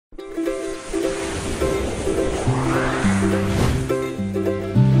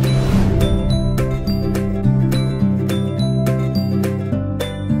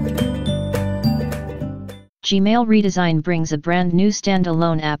Gmail redesign brings a brand new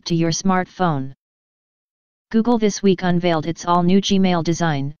standalone app to your smartphone. Google this week unveiled its all-new Gmail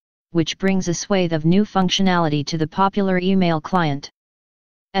design, which brings a swathe of new functionality to the popular email client.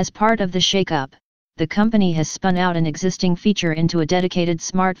 As part of the shakeup, the company has spun out an existing feature into a dedicated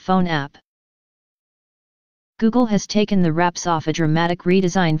smartphone app. Google has taken the wraps off a dramatic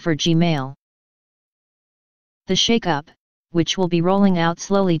redesign for Gmail. The shakeup, which will be rolling out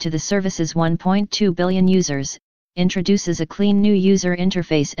slowly to the service's 1.2 billion users, introduces a clean new user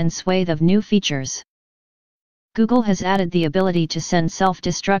interface and swathe of new features. Google has added the ability to send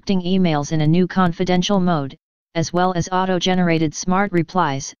self-destructing emails in a new confidential mode, as well as auto-generated smart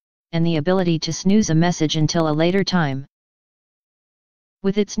replies, and the ability to snooze a message until a later time.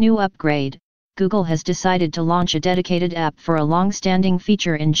 With its new upgrade, Google has decided to launch a dedicated app for a long-standing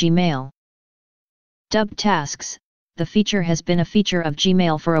feature in Gmail. Dubbed Tasks, the feature has been a feature of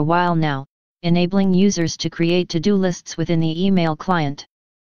Gmail for a while now, enabling users to create to-do lists within the email client.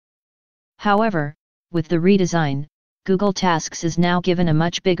 However, with the redesign, Google Tasks is now given a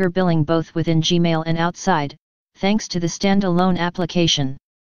much bigger billing both within Gmail and outside, thanks to the standalone application.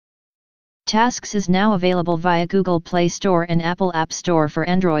 Tasks is now available via Google Play Store and Apple App Store for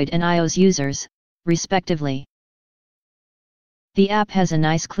Android and iOS users, respectively. The app has a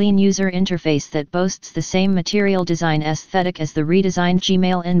nice clean user interface that boasts the same material design aesthetic as the redesigned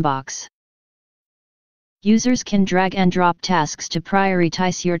Gmail inbox. Users can drag and drop tasks to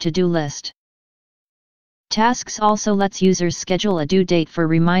prioritize your to-do list. Tasks also lets users schedule a due date for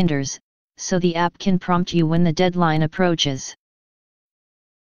reminders, so the app can prompt you when the deadline approaches.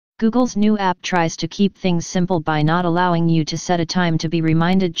 Google's new app tries to keep things simple by not allowing you to set a time to be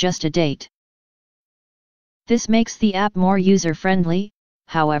reminded, just a date. This makes the app more user-friendly.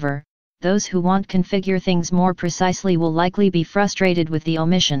 However, those who want to configure things more precisely will likely be frustrated with the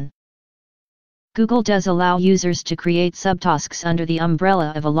omission. Google does allow users to create subtasks under the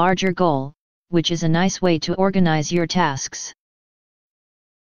umbrella of a larger goal, which is a nice way to organize your tasks.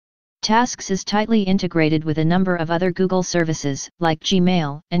 Tasks is tightly integrated with a number of other Google services, like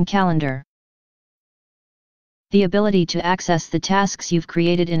Gmail and Calendar. The ability to access the tasks you've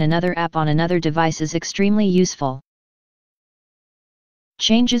created in another app on another device is extremely useful.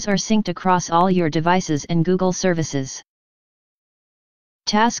 Changes are synced across all your devices and Google services.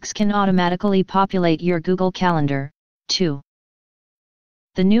 Tasks can automatically populate your Google Calendar, too.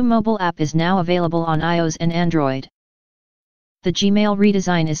 The new mobile app is now available on iOS and Android. The Gmail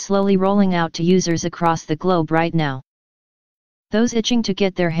redesign is slowly rolling out to users across the globe right now. Those itching to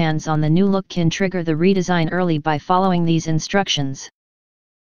get their hands on the new look can trigger the redesign early by following these instructions.